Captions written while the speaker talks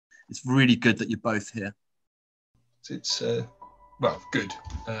it's really good that you're both here. It's well, good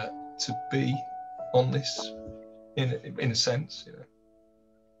to be on this in a sense, you know.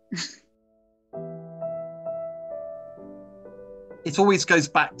 It always goes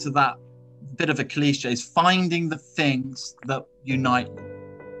back to that bit of a cliche, is finding the things that unite you.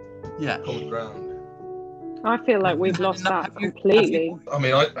 Yeah. Common ground. I feel like we've lost that completely. I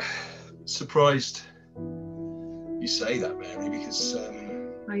mean, I'm surprised you say that, Mary, because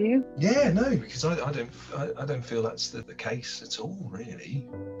are you? Yeah, no, because I don't feel that's the case at all, really.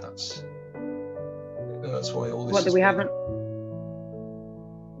 That's why all this. What, that we haven't?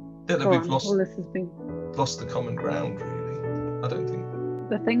 Yeah, that we've lost. All this has been lost the common ground, really. I don't think.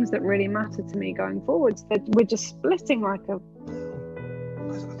 The things that really matter to me going forwards, that we're just splitting like a. I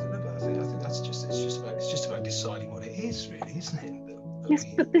don't know, but I think that's just it's just about deciding what it is, really, isn't it? Yes,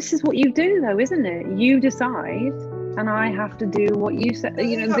 but this is what you do, though, isn't it? You decide, and I have to do what you said.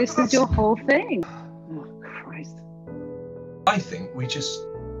 You know, this is your whole thing. Oh, Christ. I think we just.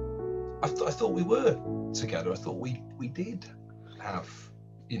 I thought we were together. I thought we did have,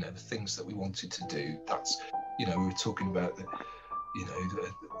 you know, the things that we wanted to do. That's, you know, we were talking about the, you know,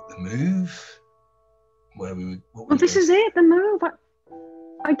 the move, where we would. Well, this is it, the move.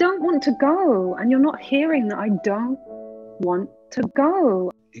 I don't want to go, and you're not hearing that I don't want to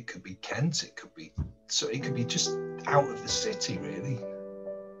go. It could be Kent. It could be just out of the city, really.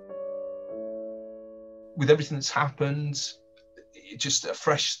 With everything that's happened, it's just a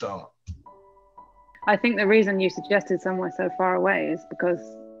fresh start. I think the reason you suggested somewhere so far away is because,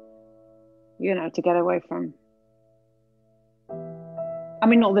 you know, to get away from. I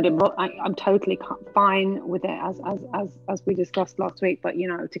mean, not that I'm totally fine with it as we discussed last week, but, you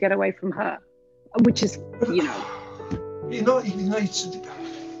know, to get away from her, which is, you know.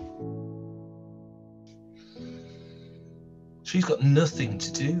 She's got nothing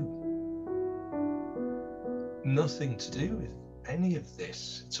to do with any of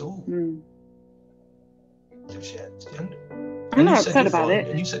this at all. I'm not upset about it.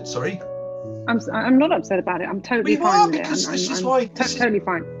 And you said, sorry? I'm not upset about it. I'm totally fine with it. I'm totally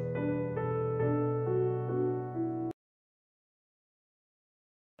fine.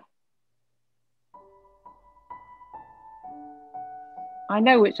 I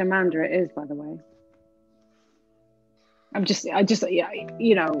know which Amanda it is, by the way. I just, yeah,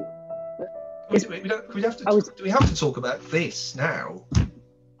 you know. Do we have to talk about this now?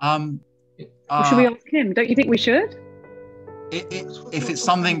 Should we ask him? Don't you think we should? If it's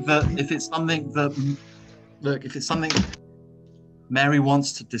something that Mary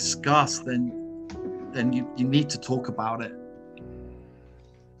wants to discuss, then you need to talk about it.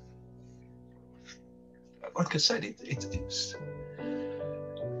 Like I said, it was.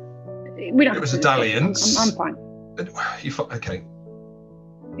 It was a dalliance. I'm fine. Okay.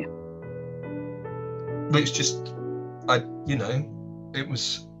 Yeah. But it's just, you know, it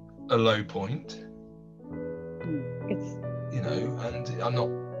was a low point. It's. You know, and I'm not.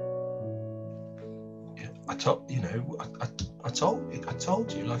 I told you,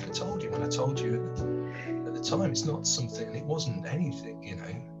 like I told you when I told you at the time, it's not something. It wasn't anything, you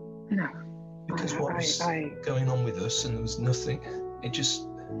know. No. Because what was going on with us, and there was nothing. It just.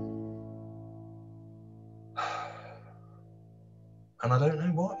 And I don't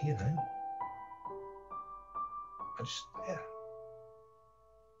know what, you know. I just, yeah.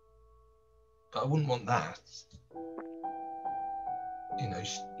 But I wouldn't want that. You know.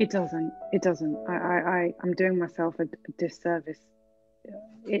 It doesn't. I'm doing myself a disservice.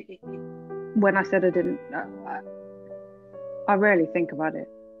 When I said I didn't, I rarely think about it.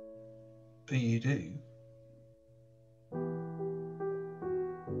 But you do.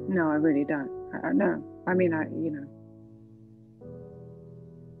 No, I really don't. No. I mean, you know.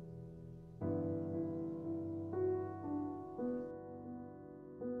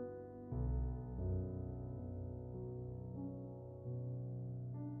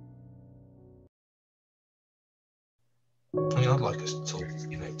 I mean, I'd like us to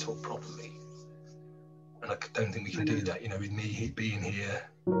talk properly. And I don't think we can do that, you know, with me being here,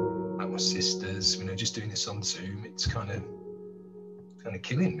 like my sisters, you know, just doing this on Zoom. It's kind of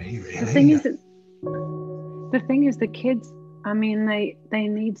killing me, really. The thing is, the kids. I mean, they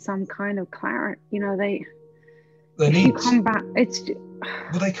need some kind of clarity. You know, they need. You come back. It's.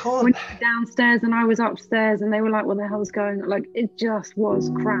 But they can't. When you were downstairs and I was upstairs, and they were like, "What the hell's going on?" Like, it just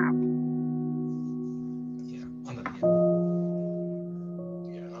was crap.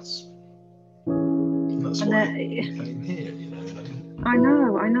 That's why I came here, you know. I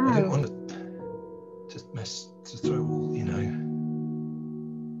know. I didn't want to throw all, you know.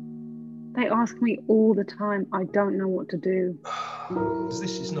 They ask me all the time. I don't know what to do.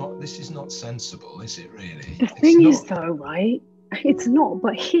 This is not sensible, is it really? The thing is though, right? It's not,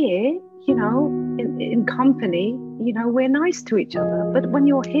 but here, you know, in company, you know, we're nice to each other. But when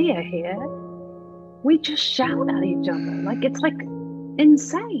you're here, we just shout at each other. Like, it's like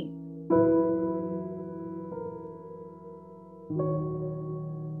insane.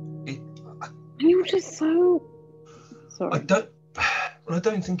 You're just so sorry. I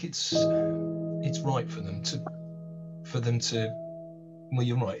don't think it's right for them to. Well,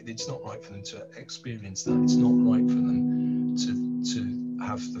 you're right. It's not right for them to experience that. It's not right for them to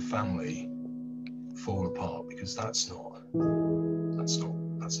have the family fall apart, because that's not right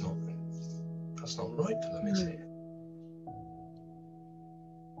for them, is it?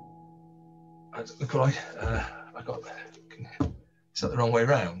 I got. Is that the wrong way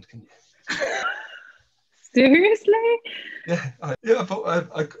round? Can you? Seriously? Yeah, yeah,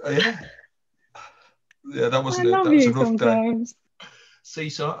 that wasn't. I love that was you a rough sometimes. day. See,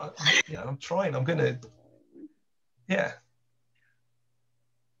 so I'm trying. I'm gonna. Yeah.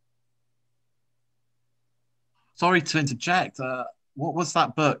 Sorry to interject. What was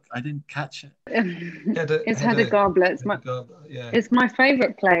that book? I didn't catch it. It's Hedda Gabler. It's my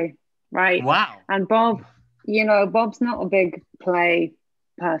favorite play, right? Wow. And Bob, you know, Bob's not a big play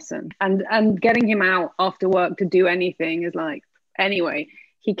person, and getting him out after work to do anything is like, anyway,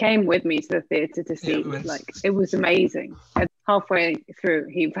 he came with me to the theatre to see, it was amazing. And halfway through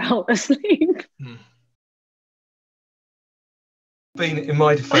he fell asleep. In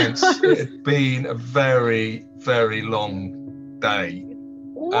my defence, it had been a very, very long day.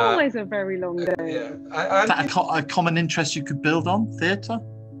 Always a very long day. Yeah. Is that a common interest you could build on, theatre?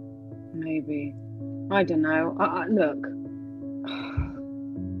 Maybe. I don't know. Look,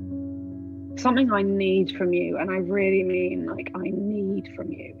 something I need from you, and I really mean, like, I need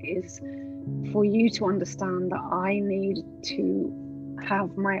from you, is for you to understand that I need to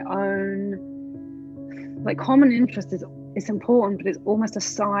have my own, like, common interest is important, but it's almost a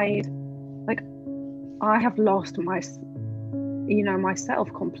side. Like, I have lost myself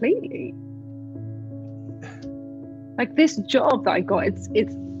completely. Like, this job that I got,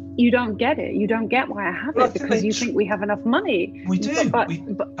 it's you don't get it. You don't get why I have it, because you think we have enough money. We do. And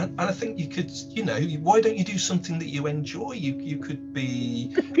I think you could, you know, why don't you do something that you enjoy? You could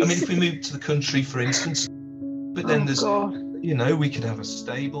be, I mean, if we moved to the country, for instance, but then you know, we could have a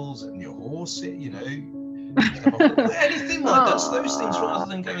stables and your horse, you know, anything like that. So those things,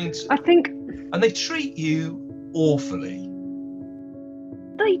 rather than going to, I think, and they treat you awfully.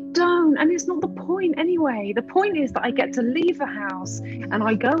 They don't, and it's not the point anyway. The point is that I get to leave the house and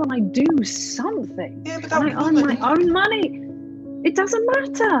I go and I do something. Yeah, but and I earn my own money. It doesn't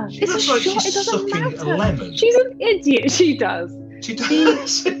matter. It's a shot. It doesn't matter. A lemon. She's an idiot. She does. She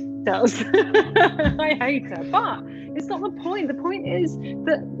does. She does. I hate her, but it's not the point. The point is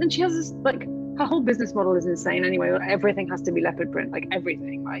that, and she has this, like, her whole business model is insane anyway. Everything has to be leopard print, like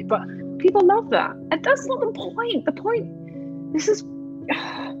everything, right? But people love that, and that's not the point. The point. This is.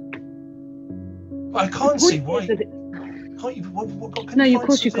 I can't see why. Can't you? What no, of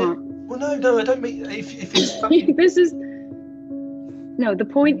course you can't. Well, no, I don't mean if it's. This is. No, the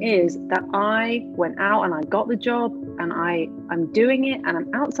point is that I went out and I got the job and I'm doing it and I'm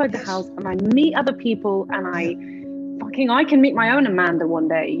outside the house and I meet other people and I can meet my own Amanda one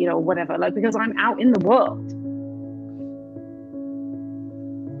day, you know, whatever, like, because I'm out in the world.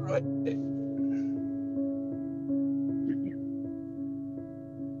 Right.